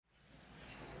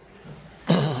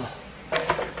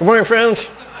Good morning, friends.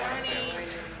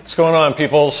 What's going on,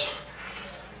 peoples?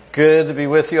 Good to be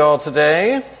with you all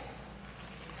today.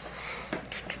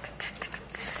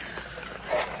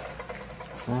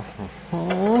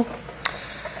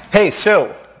 Hey,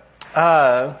 so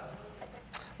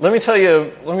let me tell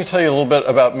you a little bit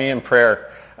about me and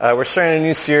prayer. We're starting a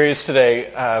new series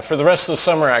today. For the rest of the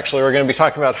summer, actually, we're going to be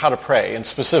talking about how to pray, and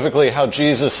specifically how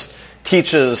Jesus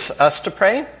teaches us to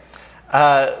pray.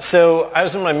 So I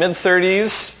was in my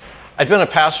mid-30s. I'd been a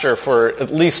pastor for at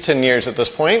least 10 years at this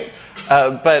point.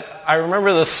 But I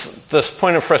remember this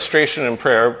point of frustration in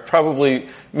prayer. Probably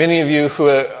many of you who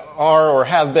are or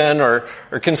have been or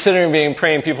are considering being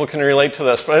praying people can relate to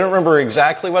this. But I don't remember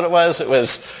exactly what it was. It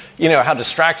was, how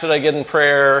distracted I get in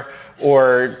prayer,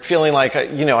 or feeling like,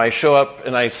 I show up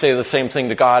and I say the same thing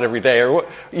to God every day, or,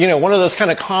 one of those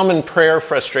kind of common prayer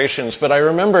frustrations. But I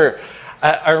remember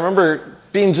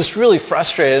being just really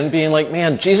frustrated and being like,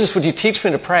 man, Jesus, would you teach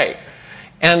me to pray?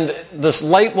 And this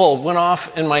light bulb went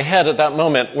off in my head at that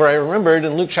moment where I remembered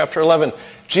in Luke chapter 11,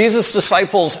 Jesus'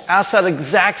 disciples asked that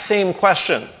exact same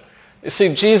question. They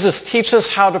say, Jesus, teach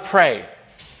us how to pray.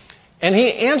 And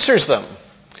he answers them.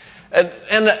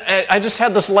 And I just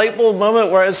had this light bulb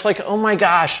moment where it's like, oh my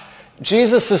gosh,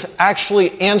 Jesus has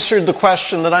actually answered the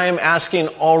question that I am asking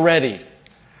already.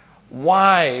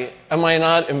 Why am I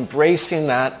not embracing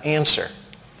that answer?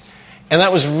 And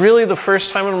that was really the first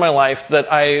time in my life that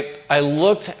I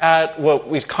looked at what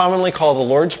we commonly call the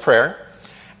Lord's Prayer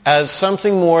as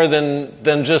something more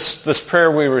than just this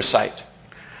prayer we recite.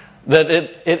 That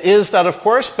it is that, of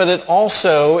course, but it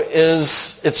also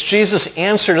it's Jesus'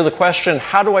 answer to the question,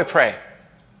 how do I pray?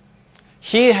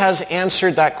 He has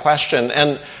answered that question.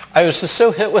 And I was just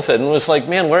so hit with it and was like,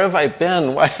 man, where have I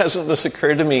been? Why hasn't this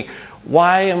occurred to me?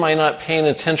 Why am I not paying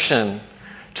attention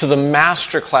to the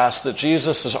masterclass that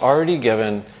Jesus has already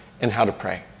given in how to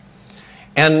pray?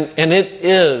 And it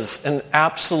is an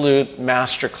absolute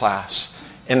masterclass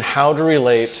in how to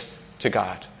relate to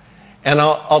God. And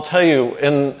I'll tell you,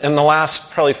 in the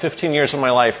last probably 15 years of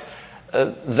my life,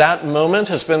 that moment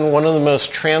has been one of the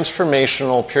most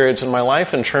transformational periods in my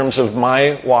life in terms of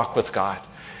my walk with God.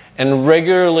 And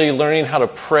regularly learning how to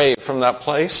pray from that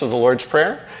place of the Lord's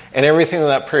Prayer and everything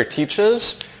that prayer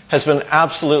teaches has been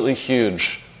absolutely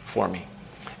huge for me.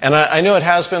 And I know it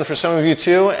has been for some of you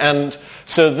too. And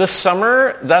so this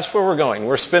summer, that's where we're going.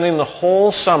 We're spending the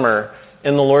whole summer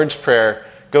in the Lord's Prayer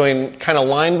going kind of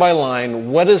line by line.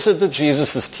 What is it that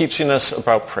Jesus is teaching us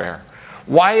about prayer?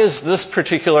 Why is this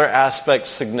particular aspect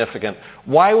significant?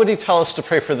 Why would he tell us to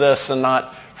pray for this and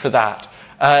not for that?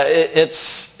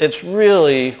 It's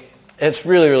really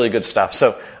good stuff.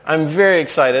 So I'm very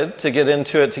excited to get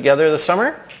into it together this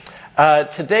summer.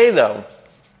 Today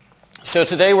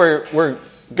we're going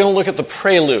to look at the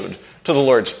prelude to the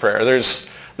Lord's Prayer. There's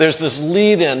this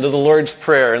lead-in to the Lord's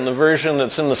Prayer in the version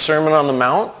that's in the Sermon on the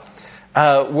Mount,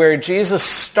 where Jesus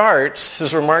starts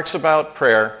his remarks about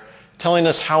prayer telling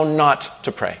us how not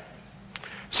to pray.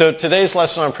 So today's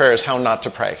lesson on prayer is how not to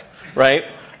pray, right?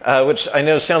 Which I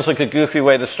know sounds like a goofy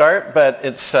way to start, but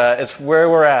it's where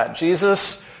we're at.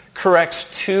 Jesus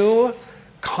corrects two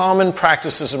common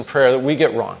practices in prayer that we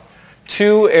get wrong.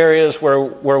 Two areas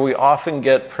where we often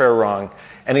get prayer wrong.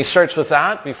 And he starts with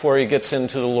that before he gets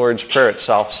into the Lord's Prayer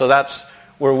itself. So that's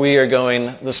where we are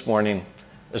going this morning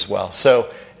as well. So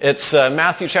it's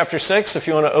Matthew chapter 6, if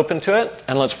you want to open to it.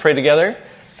 And let's pray together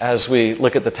as we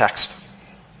look at the text.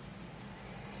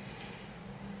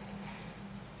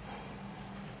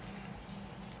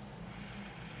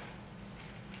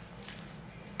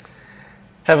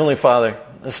 Heavenly Father,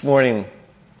 this morning,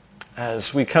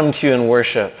 as we come to you in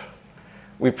worship,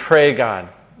 we pray, God,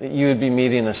 that you would be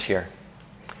meeting us here.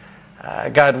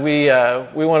 God, we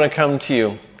want to come to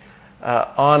you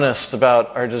honest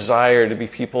about our desire to be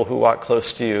people who walk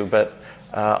close to you, but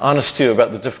honest too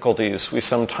about the difficulties we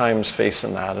sometimes face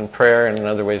in that, in prayer and in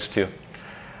other ways too.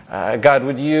 God,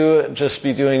 would you just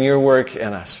be doing your work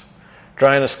in us,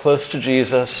 drawing us close to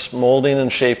Jesus, molding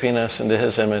and shaping us into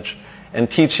his image, and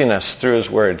teaching us through his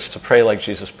words to pray like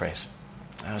Jesus prays.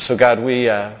 So God, we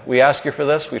ask you for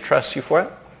this. We trust you for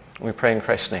it. And we pray in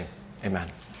Christ's name. Amen.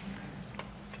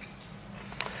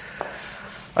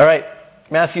 All right,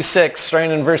 Matthew 6,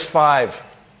 starting in verse 5.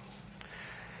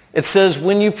 It says,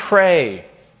 when you pray,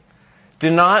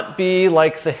 do not be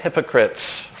like the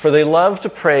hypocrites, for they love to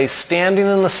pray standing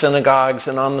in the synagogues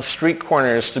and on the street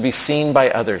corners to be seen by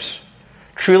others.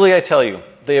 Truly I tell you,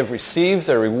 they have received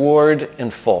their reward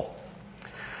in full.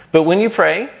 But when you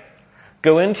pray,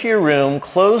 go into your room,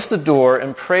 close the door,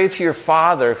 and pray to your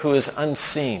Father who is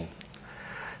unseen.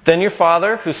 Then your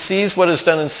Father who sees what is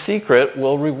done in secret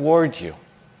will reward you.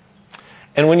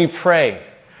 And when you pray,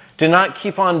 Do not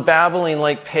keep on babbling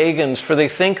like pagans, for they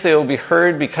think they will be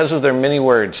heard because of their many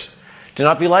words. Do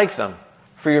not be like them,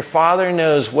 for your Father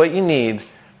knows what you need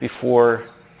before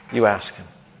you ask him.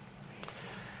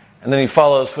 And then he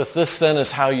follows with, this then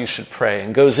is how you should pray,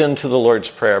 and goes into the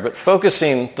Lord's Prayer. But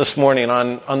focusing this morning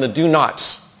on the do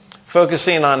nots,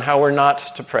 focusing on how we're not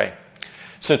to pray.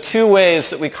 So 2 ways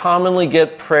that we commonly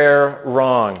get prayer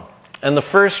wrong. And the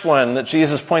first one that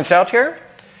Jesus points out here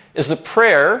is that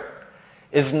prayer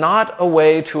is not a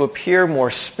way to appear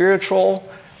more spiritual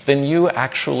than you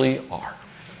actually are.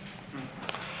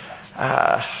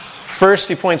 First,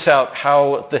 he points out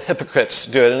how the hypocrites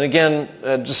do it. And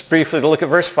again, just briefly to look at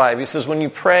verse 5, he says, when you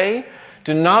pray,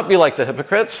 do not be like the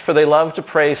hypocrites, for they love to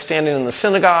pray standing in the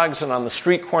synagogues and on the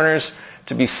street corners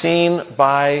to be seen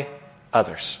by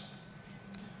others.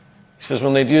 He says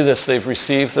when they do this, they've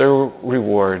received their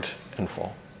reward in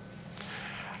full.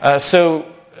 So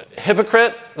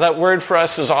hypocrite, that word for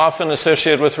us is often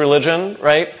associated with religion,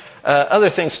 right? Other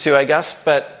things too, I guess,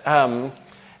 but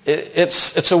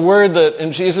it's a word that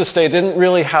in Jesus' day didn't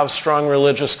really have strong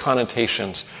religious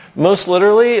connotations. Most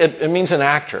literally, it means an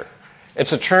actor.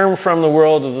 It's a term from the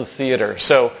world of the theater.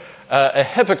 So a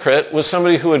hypocrite was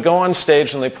somebody who would go on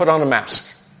stage and they put on a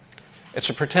mask. It's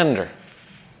a pretender.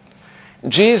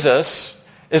 Jesus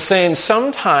is saying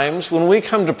sometimes when we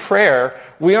come to prayer,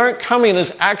 we aren't coming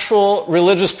as actual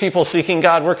religious people seeking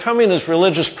God. We're coming as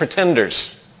religious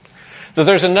pretenders. That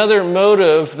there's another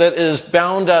motive that is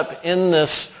bound up in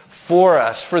this for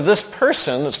us. For this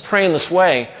person that's praying this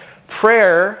way,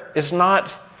 prayer is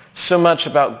not so much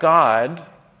about God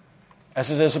as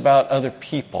it is about other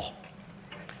people.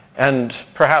 And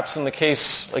perhaps in the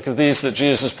case like of these that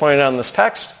Jesus is pointing out in this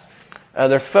text,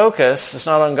 their focus is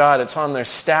not on God, it's on their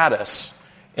status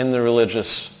in the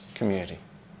religious community.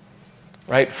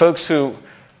 Right? Folks who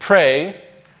pray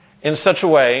in such a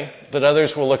way that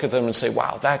others will look at them and say,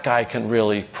 wow, that guy can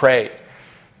really pray.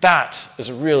 That is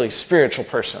a really spiritual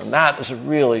person. That is a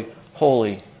really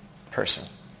holy person.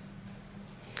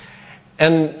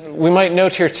 And we might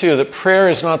note here too that prayer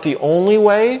is not the only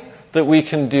way that we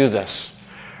can do this.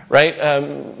 Right?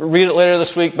 Read it later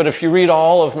this week, but if you read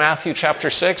all of Matthew chapter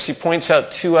 6, he points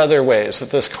out 2 other ways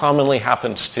that this commonly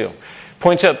happens too.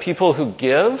 Points out people who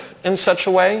give in such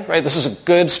a way, right? This is a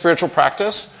good spiritual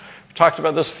practice. We talked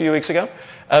about this a few weeks ago.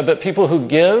 But people who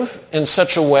give in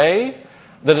such a way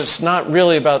that it's not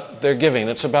really about their giving,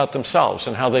 it's about themselves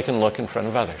and how they can look in front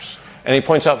of others. And he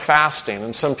points out fasting,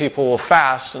 and some people will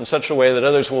fast in such a way that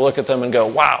others will look at them and go,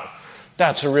 wow,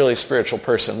 that's a really spiritual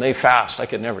person. They fast. I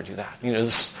could never do that. You know,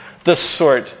 this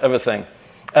sort of a thing.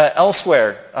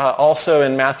 Elsewhere, also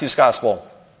in Matthew's Gospel,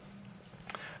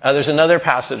 there's another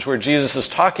passage where Jesus is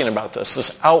talking about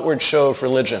this outward show of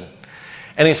religion.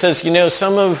 And he says, you know,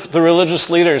 some of the religious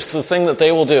leaders, the thing that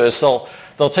they will do is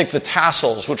they'll take the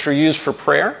tassels, which are used for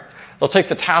prayer. They'll take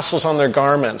the tassels on their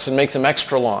garments and make them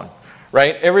extra long,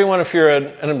 right? Everyone, if you're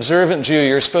an observant Jew,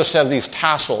 you're supposed to have these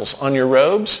tassels on your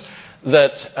robes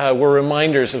that were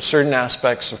reminders of certain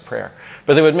aspects of prayer.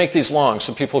 But they would make these long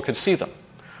so people could see them,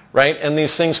 right? And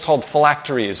these things called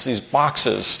phylacteries, these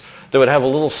boxes that would have a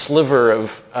little sliver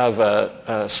of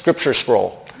a scripture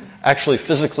scroll actually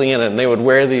physically in it, and they would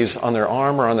wear these on their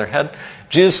arm or on their head.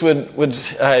 Jesus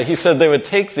he said they would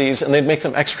take these and they'd make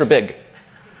them extra big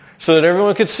so that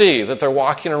everyone could see that they're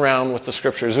walking around with the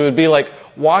scriptures. It would be like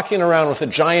walking around with a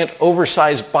giant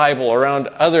oversized Bible around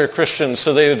other Christians,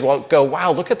 so they would go,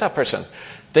 wow, look at that person.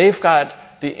 They've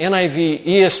got the NIV,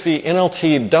 ESV,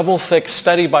 NLT, double thick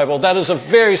study Bible. That is a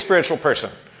very spiritual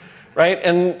person, right?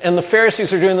 And the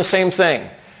Pharisees are doing the same thing.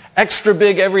 Extra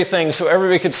big everything so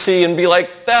everybody could see and be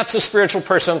like, that's a spiritual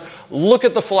person. Look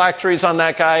at the phylacteries on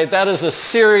that guy. That is a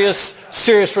serious,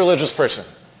 serious religious person.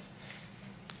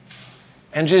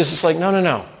 And Jesus is like,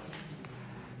 no.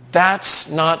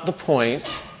 That's not the point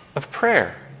of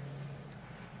prayer.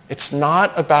 It's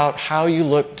not about how you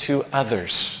look to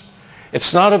others.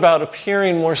 It's not about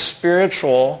appearing more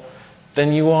spiritual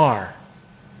than you are.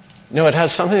 No, it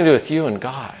has something to do with you and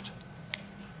God.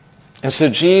 And so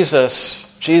Jesus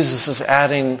is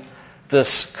adding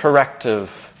this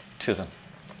corrective to them.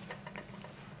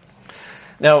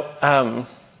 Now,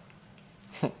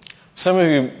 some of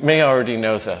you may already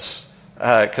know this,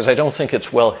 because I don't think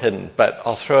it's well hidden, but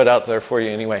I'll throw it out there for you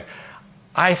anyway.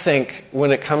 I think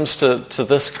when it comes to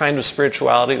this kind of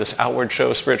spirituality, this outward show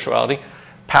of spirituality,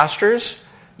 pastors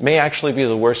may actually be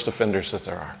the worst offenders that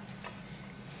there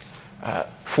are.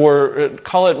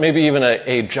 Call it maybe even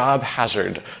a job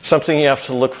hazard, something you have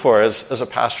to look for as a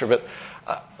pastor. But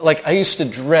like I used to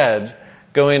dread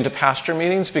going to pastor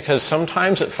meetings because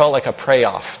sometimes it felt like a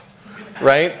pray-off,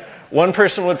 right? one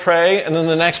person would pray, and then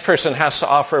the next person has to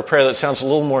offer a prayer that sounds a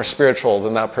little more spiritual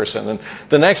than that person. And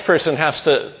the next person has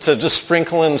to just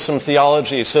sprinkle in some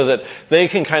theology so that they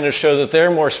can kind of show that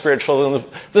they're more spiritual than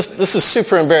this is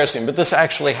super embarrassing, but this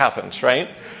actually happens, right?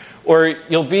 Or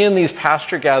you'll be in these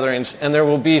pastor gatherings, and there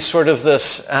will be sort of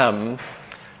this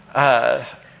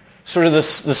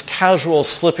this casual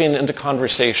slipping into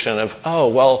conversation of, oh,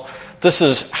 well, this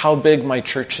is how big my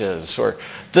church is, or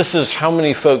this is how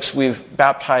many folks we've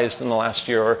baptized in the last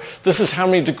year, or this is how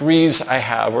many degrees I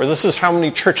have, or this is how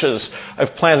many churches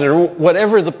I've planted, or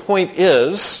whatever the point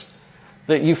is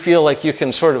that you feel like you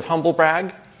can sort of humble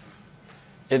brag,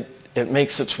 it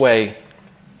makes its way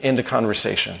into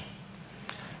conversation.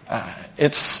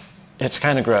 It's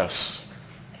kind of gross,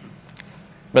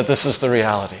 but this is the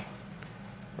reality,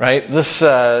 right? This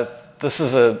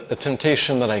is a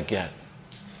temptation that I get.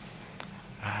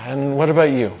 And what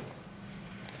about you?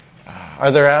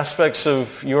 Are there aspects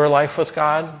of your life with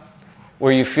God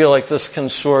where you feel like this can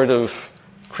sort of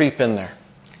creep in there?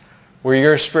 Where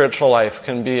your spiritual life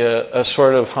can be a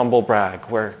sort of humble brag,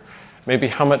 where maybe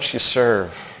how much you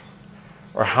serve,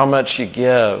 or how much you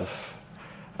give,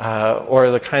 or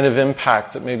the kind of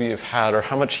impact that maybe you've had, or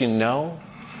how much you know,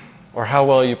 or how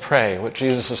well you pray, what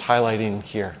Jesus is highlighting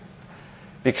here,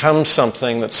 becomes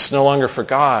something that's no longer for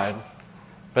God,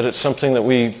 but it's something that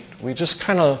we just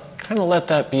kind of let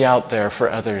that be out there for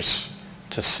others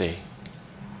to see,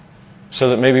 so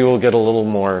that maybe we'll get a little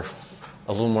more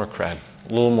cred, a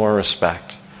little more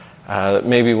respect. That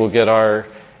maybe we'll get our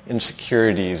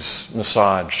insecurities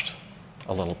massaged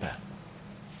a little bit.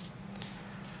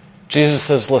 Jesus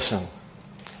says, listen,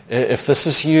 if this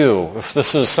is you, if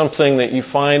this is something that you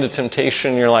find a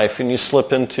temptation in your life and you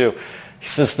slip into, he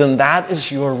says, then that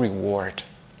is your reward.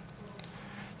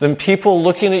 Then people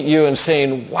looking at you and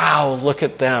saying, wow, look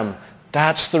at them.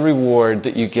 That's the reward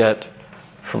that you get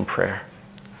from prayer.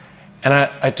 And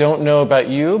I don't know about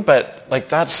you, but like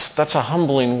that's a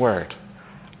humbling word.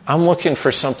 I'm looking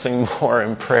for something more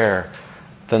in prayer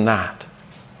than that.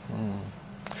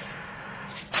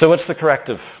 So what's the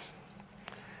corrective?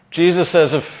 Jesus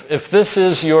says, if this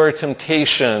is your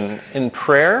temptation in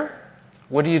prayer,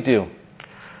 what do?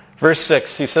 Verse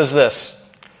 6, he says this.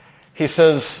 He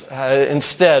says,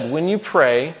 instead, when you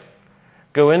pray,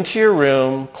 go into your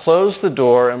room, close the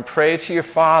door, and pray to your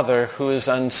Father who is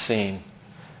unseen.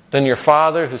 Then your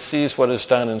Father who sees what is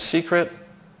done in secret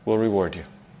will reward you.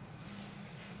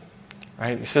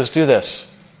 Right? He says, do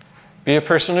this. Be a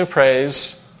person who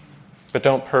prays, but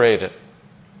don't parade it.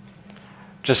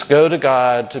 Just go to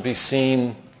God to be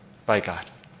seen by God.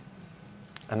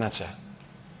 And that's it.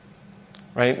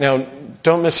 Right? Now,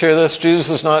 don't mishear this. Jesus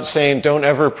is not saying don't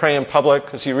ever pray in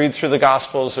public. As you read through the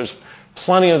Gospels, there's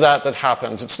plenty of that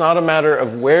happens. It's not a matter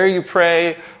of where you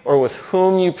pray or with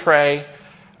whom you pray.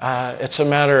 It's a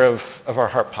matter of our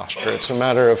heart posture. It's a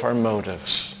matter of our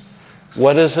motives.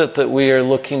 What is it that we are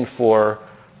looking for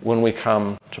when we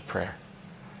come to prayer?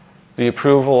 The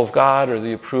approval of God or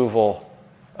the approval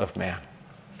of man?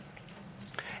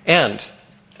 And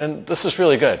this is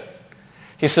really good.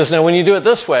 He says, now when you do it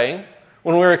this way,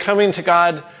 when we're coming to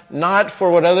God not for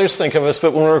what others think of us,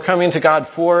 but when we're coming to God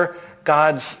for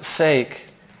God's sake,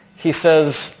 he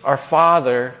says, our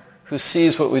Father who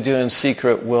sees what we do in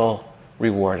secret will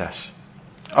reward us.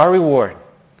 Our reward.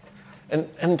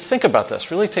 And think about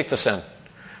this. Really take this in.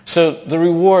 So the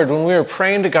reward, when we are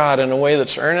praying to God in a way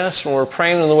that's earnest, when we're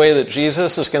praying in the way that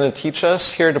Jesus is going to teach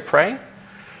us here to pray,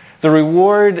 the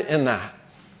reward in that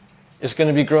is going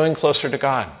to be growing closer to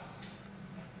God.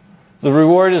 The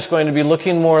reward is going to be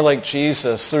looking more like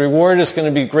Jesus. The reward is going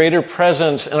to be greater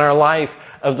presence in our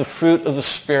life of the fruit of the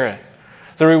Spirit.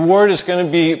 The reward is going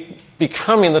to be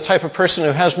becoming the type of person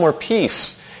who has more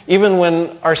peace, even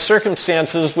when our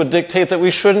circumstances would dictate that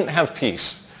we shouldn't have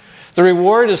peace. The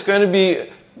reward is going to be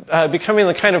becoming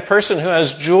the kind of person who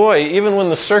has joy, even when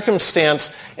the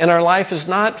circumstance in our life is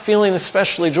not feeling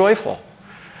especially joyful.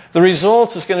 The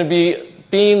result is going to be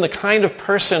being the kind of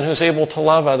person who's able to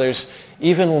love others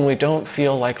even when we don't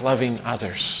feel like loving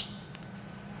others.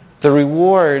 The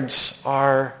rewards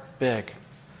are big.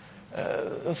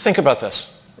 Think about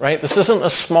this, right? This isn't a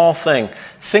small thing.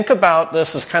 Think about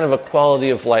this as kind of a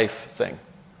quality of life thing,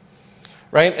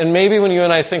 right? And maybe when you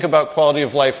and I think about quality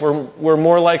of life, we're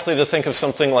more likely to think of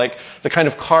something like the kind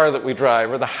of car that we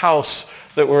drive, or the house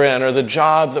that we're in, or the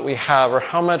job that we have, or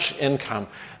how much income.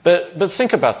 But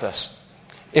think about this.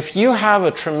 If you have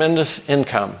a tremendous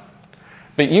income,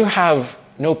 but you have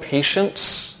no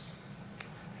patience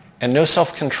and no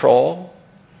self-control,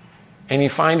 and you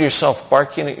find yourself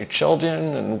barking at your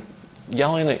children and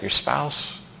yelling at your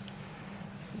spouse,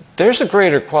 there's a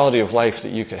greater quality of life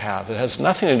that you could have that has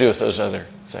nothing to do with those other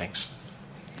things.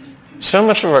 So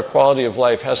much of our quality of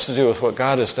life has to do with what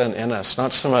God has done in us,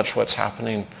 not so much what's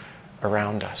happening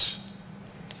around us.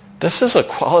 This is a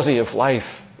quality of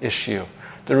life issue.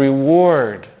 The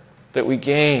reward that we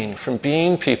gain from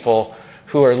being people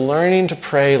who are learning to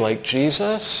pray like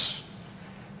Jesus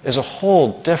is a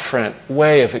whole different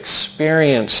way of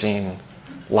experiencing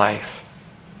life.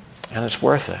 And it's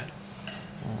worth it.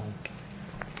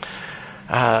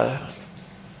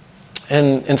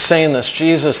 In saying this,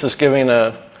 Jesus is giving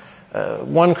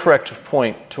one corrective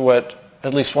point to what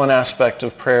at least one aspect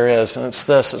of prayer is, and it's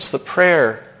this. It's that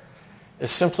prayer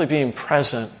is simply being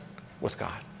present with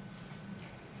God.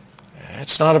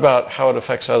 It's not about how it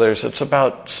affects others. It's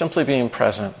about simply being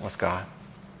present with God.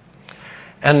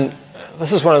 And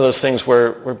this is one of those things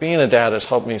where being a dad has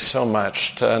helped me so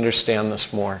much to understand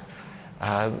this more.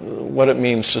 What it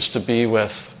means just to be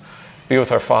with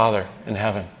our Father in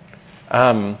heaven.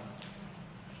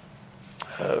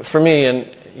 For me,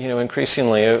 and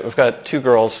increasingly, I've got 2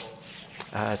 girls,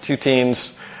 2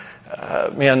 teens.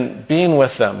 Man, being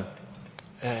with them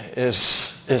is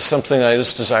something that I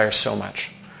just desire so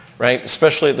much, right?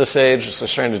 Especially at this age, as they're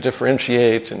starting to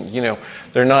differentiate, and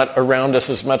they're not around us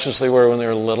as much as they were when they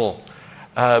were little.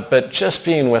 But just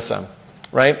being with them,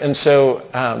 right? And so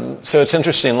it's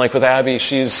interesting. Like with Abby,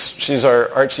 she's our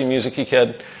artsy, musicy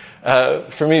kid.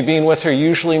 For me, being with her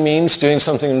usually means doing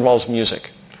something that involves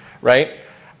music, right?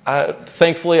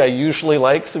 Thankfully, I usually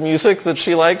like the music that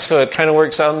she likes, so it kind of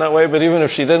works out in that way. But even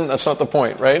if she didn't, that's not the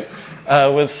point, right?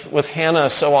 With Hannah,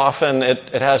 so often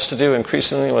it has to do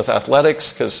increasingly with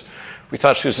athletics, because we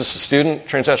thought she was just a student.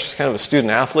 Turns out she's kind of a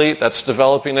student athlete. That's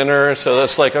developing in her, so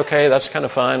that's like, okay, that's kind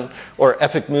of fun. Or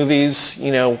epic movies,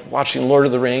 watching Lord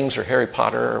of the Rings or Harry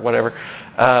Potter or whatever.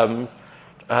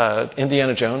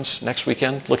 Indiana Jones next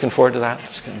weekend. Looking forward to that.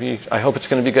 I hope it's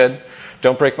going to be good.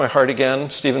 Don't break my heart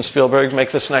again, Steven Spielberg. Make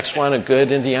this next one a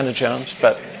good Indiana Jones.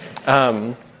 But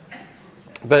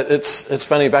it's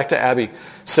funny. Back to Abby.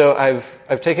 So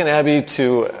I've taken Abby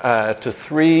to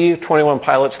 3 21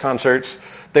 Pilots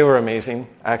concerts. They were amazing,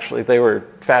 actually. They were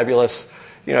fabulous.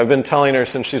 I've been telling her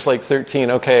since she's like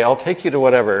 13, okay, I'll take you to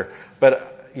whatever,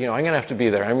 but I'm going to have to be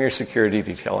there. I'm your security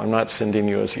detail. I'm not sending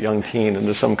you as a young teen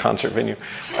into some concert venue.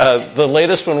 The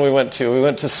latest one we went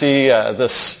to see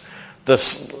this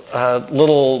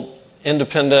little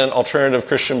independent alternative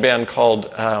Christian band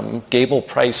called Gable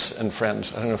Price and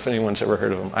Friends. I don't know if anyone's ever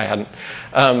heard of them. I hadn't.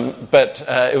 But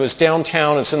it was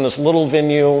downtown. It's in this little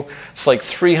venue. It's like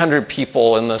 300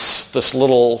 people in this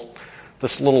little,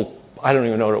 I don't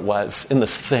even know what it was, in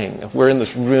this thing. We're in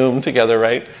this room together,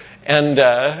 right? And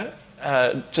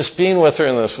just being with her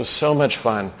in this was so much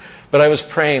fun. But I was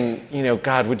praying,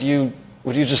 God, would you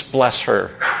just bless her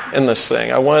in this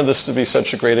thing? I wanted this to be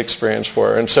such a great experience for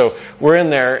her. And so we're in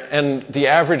there, and the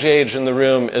average age in the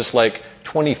room is like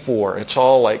 24. It's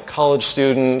all like college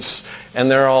students,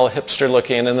 and they're all hipster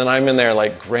looking, and then I'm in there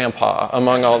like grandpa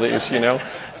among all these,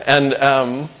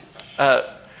 and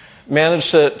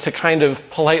managed to kind of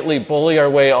politely bully our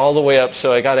way all the way up,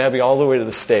 so I got Abby all the way to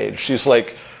the stage. She's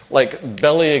like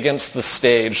belly against the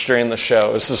stage during the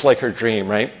show. This is like her dream,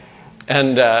 right?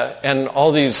 And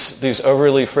all these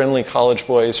overly friendly college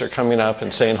boys are coming up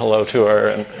and saying hello to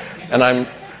her, and I'm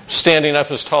standing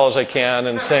up as tall as I can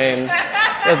and saying,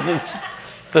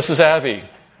 "This is Abby.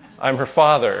 I'm her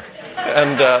father,"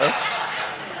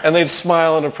 and they'd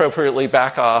smile and appropriately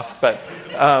back off, but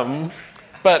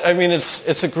I mean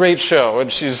it's a great show, and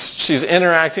she's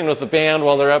interacting with the band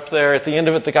while they're up there. At the end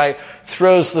of it, the guy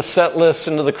throws the set list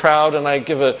into the crowd, and I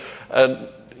give a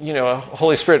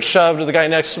Holy Spirit shove to the guy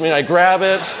next to me, and I grab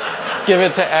it, give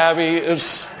it to Abby. It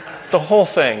was the whole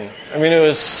thing. I mean, it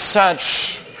was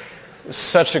such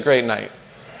a great night.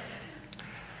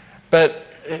 But,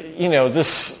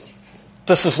 this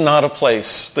is not a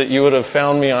place that you would have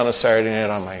found me on a Saturday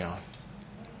night on my own.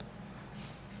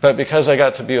 But because I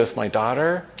got to be with my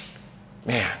daughter,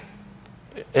 man,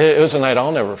 it was a night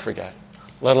I'll never forget,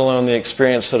 let alone the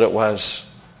experience that it was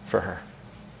for her.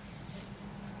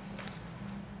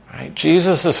 Right?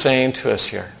 Jesus is saying to us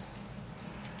here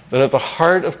that at the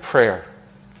heart of prayer,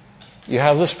 you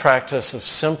have this practice of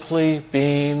simply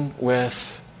being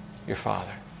with your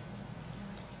Father.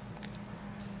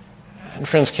 And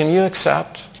friends, can you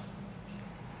accept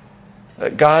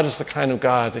that God is the kind of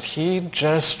God that he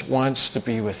just wants to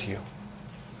be with you?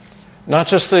 Not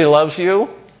just that he loves you,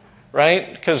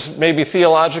 right? Because maybe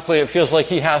theologically it feels like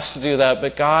he has to do that,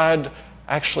 but God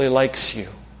actually likes you.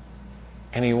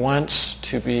 And he wants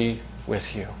to be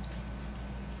with you.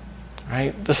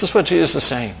 Right? This is what Jesus is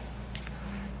saying.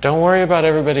 Don't worry about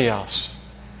everybody else.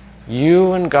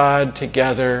 You and God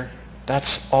together,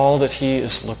 that's all that he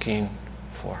is looking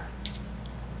for.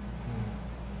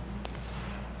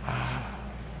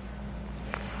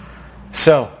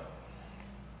 So,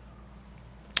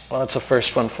 well, that's the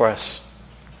first one for us.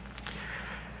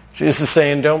 Jesus is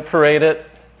saying, don't parade it.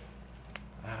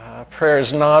 Prayer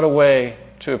is not a way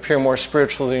to appear more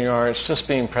spiritual than you are. It's just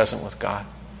being present with God.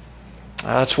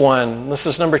 That's one. This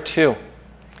is number two.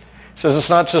 He says it's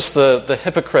not just the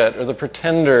hypocrite or the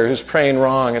pretender who's praying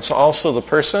wrong. It's also the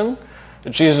person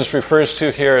that Jesus refers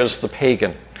to here as the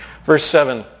pagan. Verse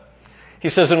 7, he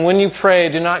says, and when you pray,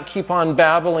 do not keep on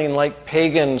babbling like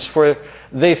pagans, for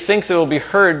they think they will be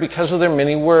heard because of their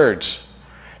many words.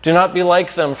 Do not be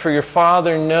like them, for your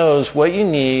Father knows what you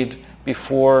need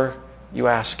before you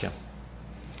ask him.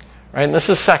 Right? And this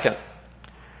is second.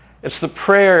 It's the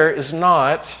prayer is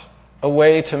not a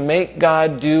way to make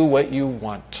God do what you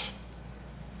want.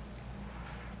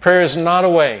 Prayer is not a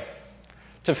way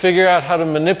to figure out how to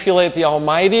manipulate the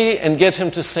Almighty and get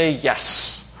him to say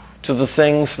yes to the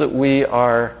things that we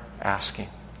are asking.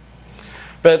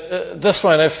 But this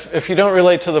one, if you don't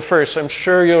relate to the first, I'm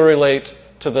sure you'll relate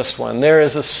to this one. There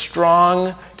is a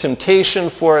strong temptation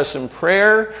for us in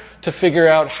prayer to figure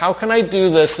out, how can I do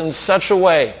this in such a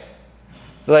way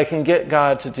that I can get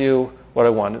God to do what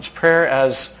I want? It's prayer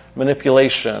as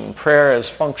manipulation, prayer as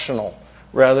functional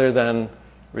rather than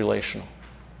relational.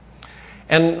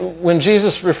 And when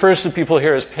Jesus refers to people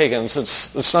here as pagans,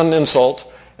 it's not an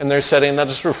insult in their setting. That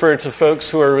is referred to folks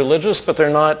who are religious, but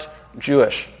they're not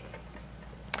Jewish.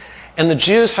 And the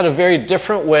Jews had a very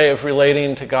different way of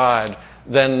relating to God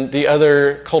than the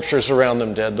other cultures around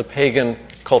them did, the pagan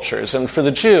cultures. And for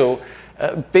the Jew,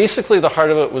 basically the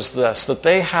heart of it was this, that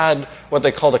they had what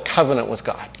they called a covenant with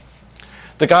God.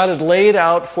 That God had laid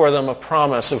out for them a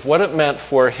promise of what it meant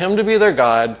for him to be their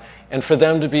God and for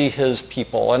them to be his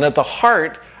people. And at the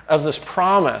heart of this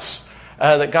promise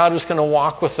that God was going to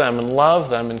walk with them and love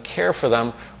them and care for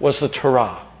them was the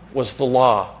Torah, was the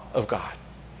law of God.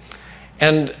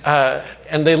 And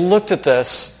they looked at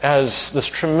this as this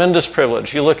tremendous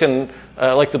privilege. You look in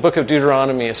like the book of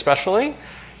Deuteronomy especially,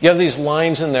 you have these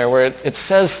lines in there where it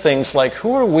says things like,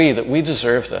 who are we that we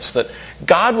deserve this? That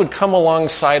God would come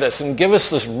alongside us and give us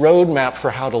this roadmap for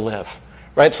how to live.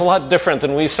 Right? It's a lot different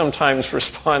than we sometimes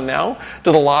respond now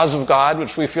to the laws of God,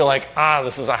 which we feel like,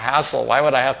 this is a hassle. Why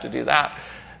would I have to do that?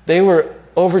 They were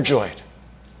overjoyed.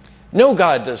 No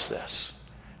God does this.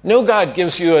 No God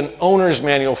gives you an owner's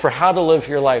manual for how to live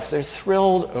your life. They're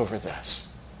thrilled over this.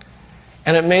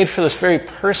 And it made for this very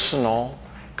personal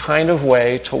kind of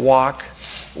way to walk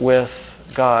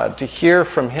with God, to hear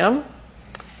from him,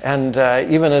 and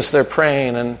even as they're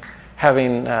praying and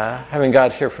having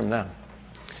God hear from them.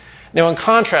 Now, in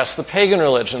contrast, the pagan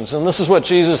religions, and this is what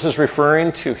Jesus is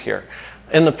referring to here.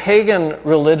 In the pagan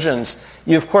religions,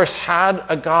 you of course had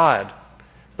a God,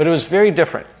 but it was very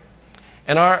different.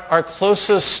 And our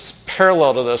closest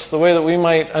parallel to this, the way that we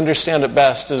might understand it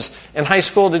best, is in high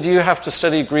school, did you have to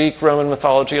study Greek, Roman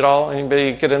mythology at all?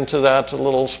 Anybody get into that a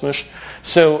little smush?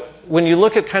 So when you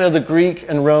look at kind of the Greek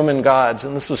and Roman gods,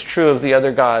 and this was true of the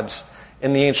other gods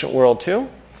in the ancient world too,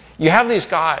 you have these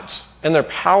gods, and they're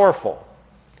powerful,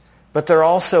 but they're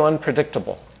also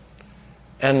unpredictable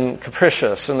and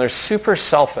capricious, and they're super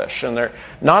selfish, and they're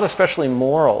not especially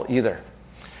moral either.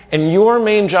 And your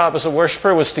main job as a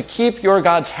worshiper was to keep your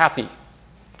gods happy.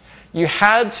 You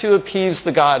had to appease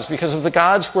the gods, because if the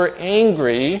gods were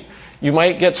angry, you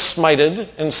might get smited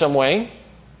in some way.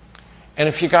 And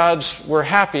if your gods were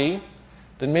happy,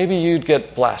 then maybe you'd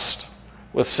get blessed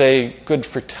with, say, good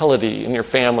fertility in your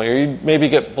family, or you'd maybe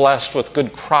get blessed with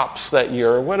good crops that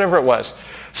year, or whatever it was.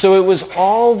 So it was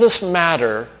all this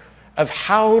matter of,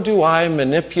 how do I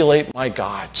manipulate my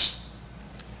gods?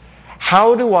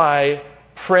 How do I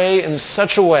pray in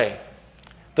such a way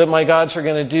that my gods are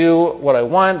going to do what I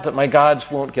want, that my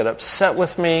gods won't get upset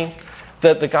with me,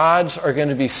 that the gods are going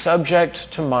to be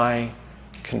subject to my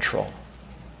control?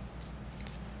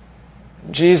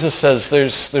 Jesus says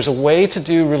there's a way to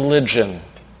do religion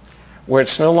where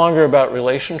it's no longer about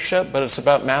relationship, but it's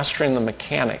about mastering the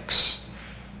mechanics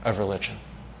of religion.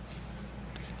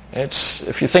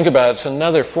 If you think about it, it's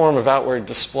another form of outward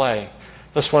display.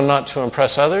 This one not to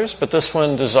impress others, but this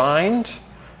one designed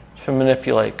to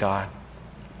manipulate God.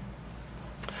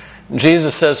 And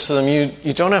Jesus says to them,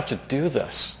 you don't have to do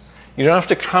this. You don't have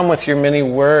to come with your many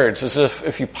words, as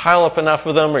if you pile up enough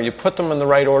of them or you put them in the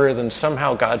right order, then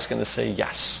somehow God's going to say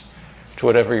yes to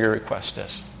whatever your request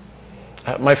is.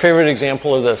 My favorite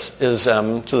example of this is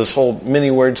to this whole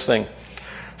many words thing.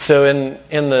 So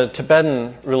in the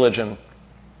Tibetan religion,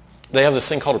 they have this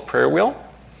thing called a prayer wheel.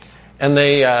 And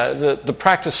the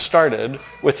practice started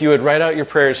with you would write out your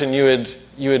prayers and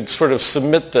you would sort of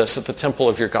submit this at the temple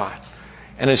of your God.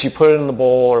 And as you put it in the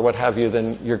bowl or what have you,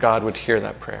 then your God would hear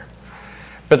that prayer.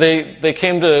 But they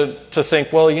came to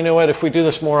think, well, you know what, if we do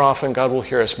this more often, God will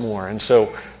hear us more. And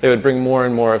so they would bring more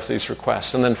and more of these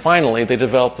requests. And then finally, they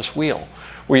developed this wheel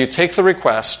where you take the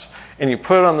request and you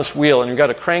put it on this wheel and you've got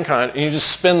a crank on it and you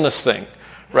just spin this thing,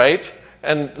 right?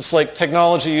 And it's like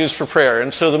technology used for prayer.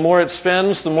 And so the more it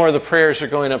spins, the more the prayers are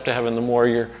going up to heaven, the more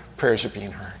your prayers are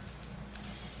being heard.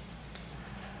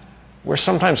 We're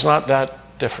sometimes not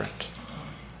that different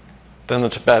than the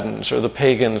Tibetans or the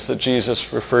pagans that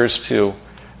Jesus refers to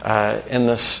in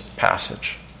this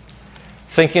passage.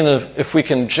 Thinking of if we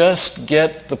can just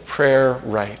get the prayer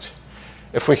right,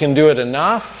 if we can do it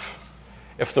enough,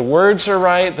 if the words are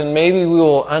right, then maybe we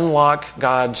will unlock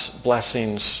God's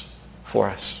blessings for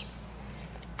us.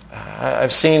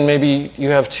 I've seen maybe you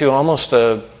have too almost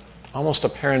a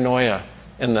paranoia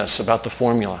in this about the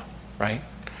formula, right?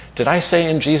 Did I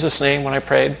say in Jesus' name when I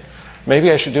prayed?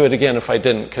 Maybe I should do it again if I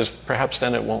didn't, because perhaps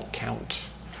then it won't count.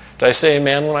 Did I say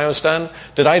amen when I was done?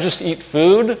 Did I just eat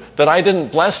food that I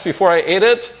didn't bless before I ate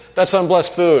it? That's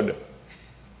unblessed food.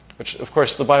 Which, of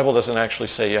course, the Bible doesn't actually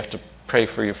say you have to pray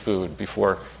for your food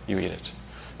before you eat it.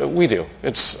 But we do.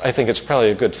 I think it's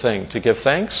probably a good thing to give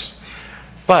thanks.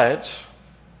 But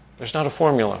there's not a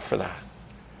formula for that.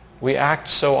 We act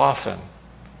so often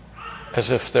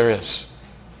as if there is.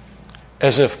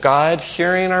 As if God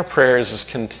hearing our prayers is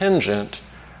contingent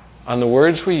on the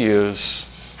words we use,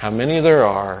 how many there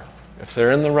are, if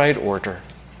they're in the right order.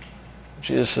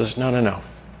 Jesus says, no.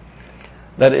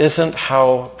 That isn't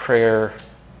how prayer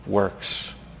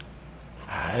works.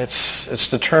 It's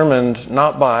determined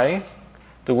not by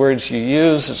the words you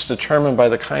use, it's determined by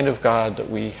the kind of God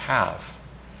that we have.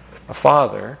 A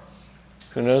Father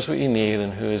who knows what you need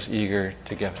and who is eager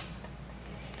to give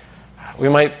it. We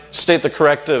might state the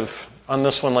corrective on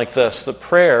this one like this, that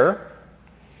prayer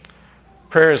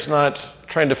is not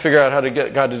trying to figure out how to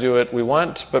get God to do what we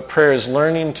want, but prayer is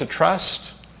learning to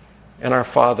trust in our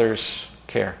Father's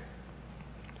care.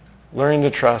 Learning to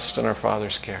trust in our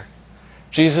Father's care.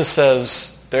 Jesus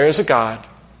says there is a God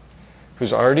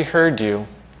who's already heard you,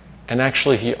 and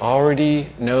actually he already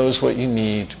knows what you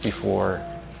need before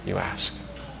you ask.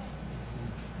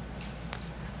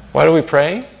 Why do we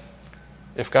pray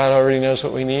if God already knows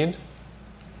what we need?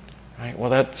 Right? Well,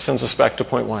 that sends us back to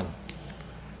point one.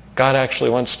 God actually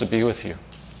wants to be with you.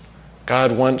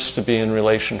 God wants to be in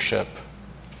relationship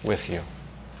with you.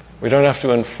 We don't have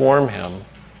to inform him,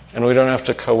 and we don't have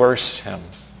to coerce him.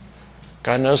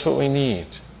 God knows what we need,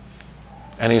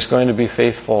 and he's going to be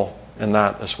faithful in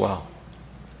that as well.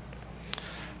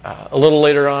 A little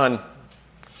later on,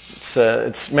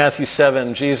 it's Matthew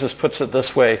 7. Jesus puts it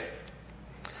this way.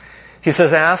 He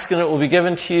says, ask and it will be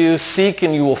given to you. Seek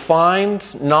and you will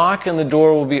find. Knock and the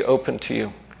door will be opened to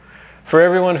you. For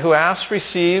everyone who asks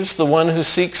receives. The one who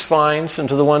seeks finds. And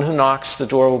to the one who knocks the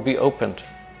door will be opened.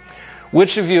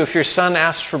 Which of you, if your son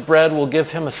asks for bread, will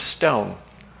give him a stone?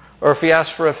 Or if he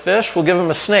asks for a fish, will give him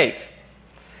a snake?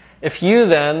 If you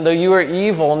then, though you are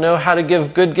evil, know how to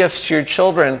give good gifts to your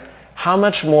children, how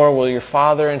much more will your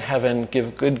Father in heaven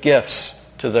give good gifts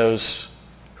to those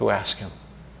who ask him?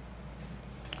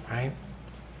 Right?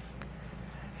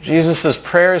 Jesus says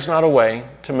prayer is not a way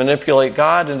to manipulate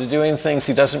God into doing things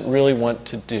he doesn't really want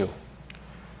to do.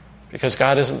 Because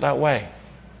God isn't that way.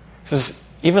 He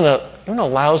says even a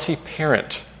lousy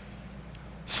parent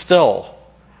still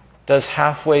does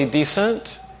halfway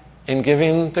decent in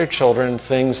giving their children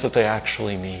things that they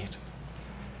actually need. He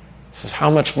says, how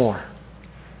much more?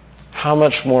 How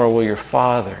much more will your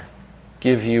Father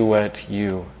give you what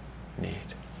you need?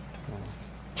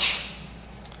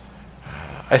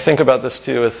 I think about this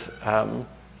too with my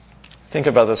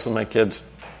kids.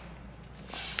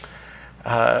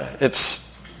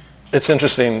 It's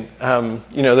interesting.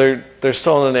 They're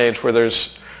still in an age where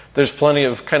there's plenty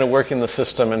of kind of working the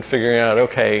system and figuring out,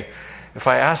 okay, if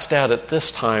I ask Dad at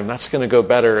this time, that's going to go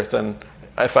better than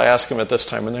if I ask him at this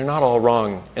time. And they're not all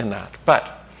wrong in that.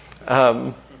 But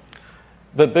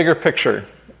the bigger picture,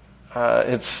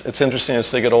 it's interesting as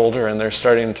they get older and they're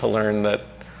starting to learn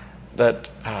that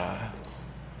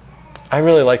I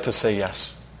really like to say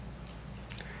yes.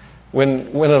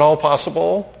 When at all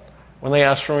possible, when they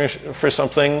ask for me for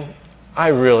something, I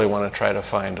really want to try to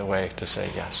find a way to say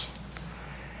yes.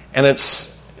 And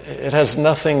it has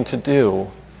nothing to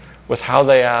do with how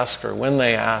they ask or when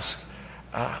they ask.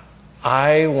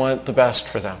 I want the best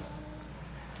for them.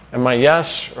 And my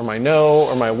yes or my no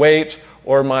or my wait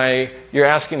or my you're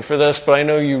asking for this, but I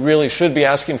know you really should be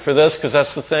asking for this because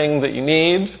that's the thing that you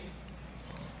need.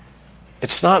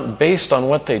 it's not based on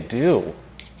what they do.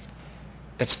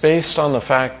 It's based on the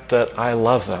fact that I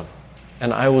love them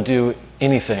and I will do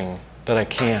anything that I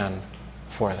can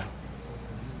for them.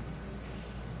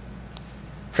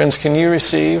 Friends, can you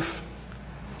receive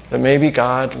that maybe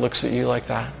God looks at you like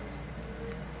that?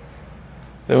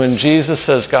 That when Jesus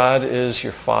says God is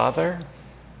your Father,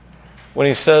 when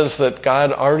he says that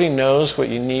God already knows what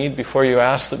you need before you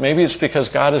ask, that maybe it's because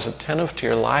God is attentive to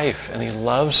your life and he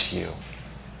loves you.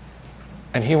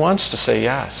 And he wants to say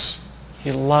yes.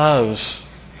 He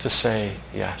loves to say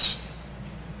yes.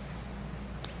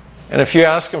 And if you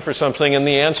ask him for something and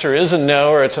the answer is a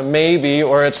no, or it's a maybe,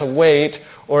 or it's a wait,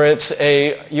 or it's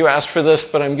a, you asked for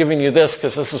this, but I'm giving you this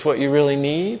because this is what you really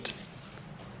need,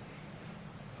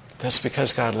 that's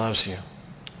because God loves you.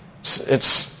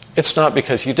 It's not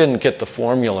because you didn't get the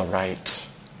formula right.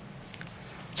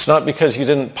 It's not because you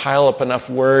didn't pile up enough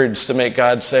words to make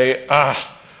God say,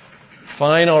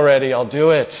 fine already, I'll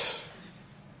do it.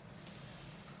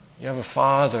 You have a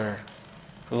Father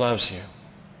who loves you.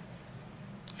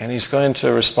 And he's going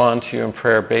to respond to you in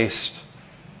prayer based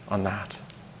on that.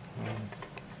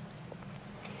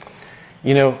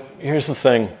 You know, here's the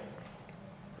thing.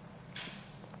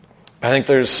 I think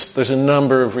there's a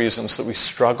number of reasons that we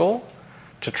struggle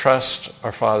to trust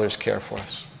our Father's care for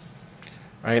us.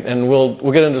 Right? And we'll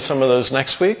get into some of those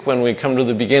next week when we come to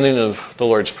the beginning of the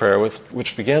Lord's Prayer,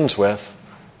 which begins with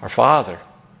our Father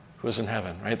who is in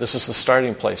heaven. Right? This is the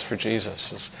starting place for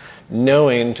Jesus, is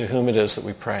knowing to whom it is that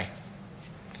we pray.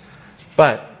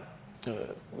 But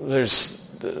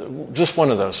there's just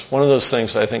one of those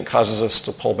things that I think causes us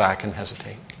to pull back and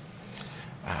hesitate.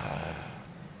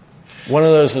 One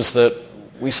of those is that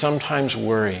we sometimes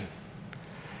worry,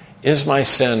 is my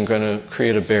sin going to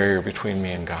create a barrier between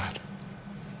me and God?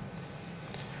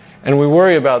 And we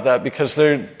worry about that because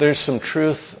there's some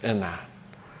truth in that.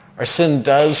 Our sin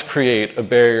does create a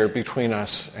barrier between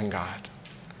us and God.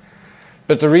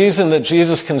 But the reason that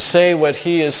Jesus can say what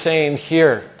he is saying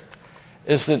here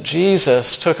is that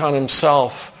Jesus took on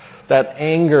himself that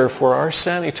anger for our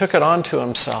sin. He took it onto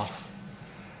himself.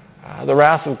 The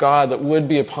wrath of God that would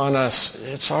be upon us,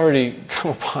 it's already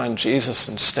come upon Jesus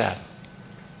instead.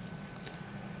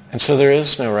 And so there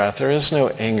is no wrath, there is no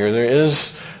anger, there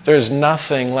is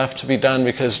nothing left to be done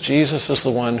because Jesus is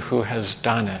the one who has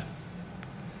done it.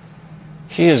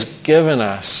 He has given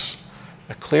us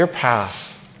a clear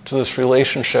path to this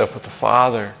relationship with the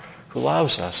Father who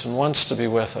loves us and wants to be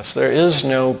with us. There is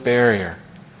no barrier.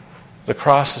 The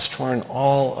cross has torn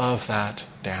all of that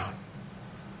down.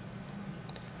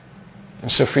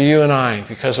 And so for you and I,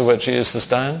 because of what Jesus has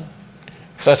done,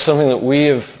 if that's something that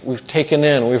we've taken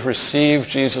in, we've received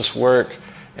Jesus' work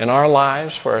in our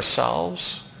lives for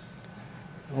ourselves,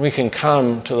 we can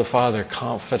come to the Father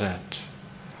confident,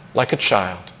 like a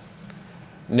child,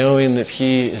 knowing that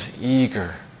he is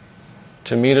eager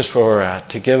to meet us where we're at,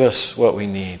 to give us what we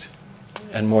need,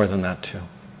 and more than that too.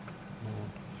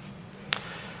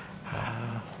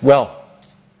 Well,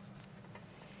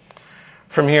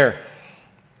 from here,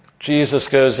 Jesus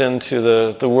goes into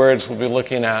the words we'll be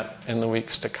looking at in the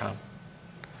weeks to come.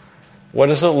 What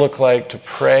does it look like to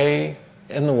pray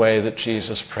in the way that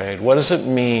Jesus prayed? What does it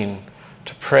mean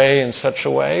to pray in such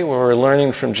a way where we're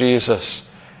learning from Jesus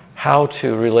how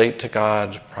to relate to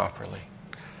God properly?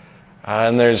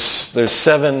 And there's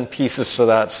 7 pieces to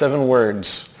that, 7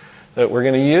 words that we're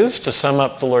going to use to sum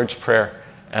up the Lord's Prayer.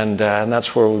 And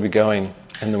that's where we'll be going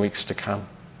in the weeks to come.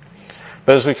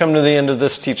 But as we come to the end of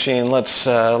this teaching,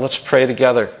 let's pray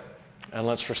together and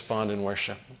let's respond in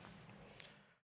worship.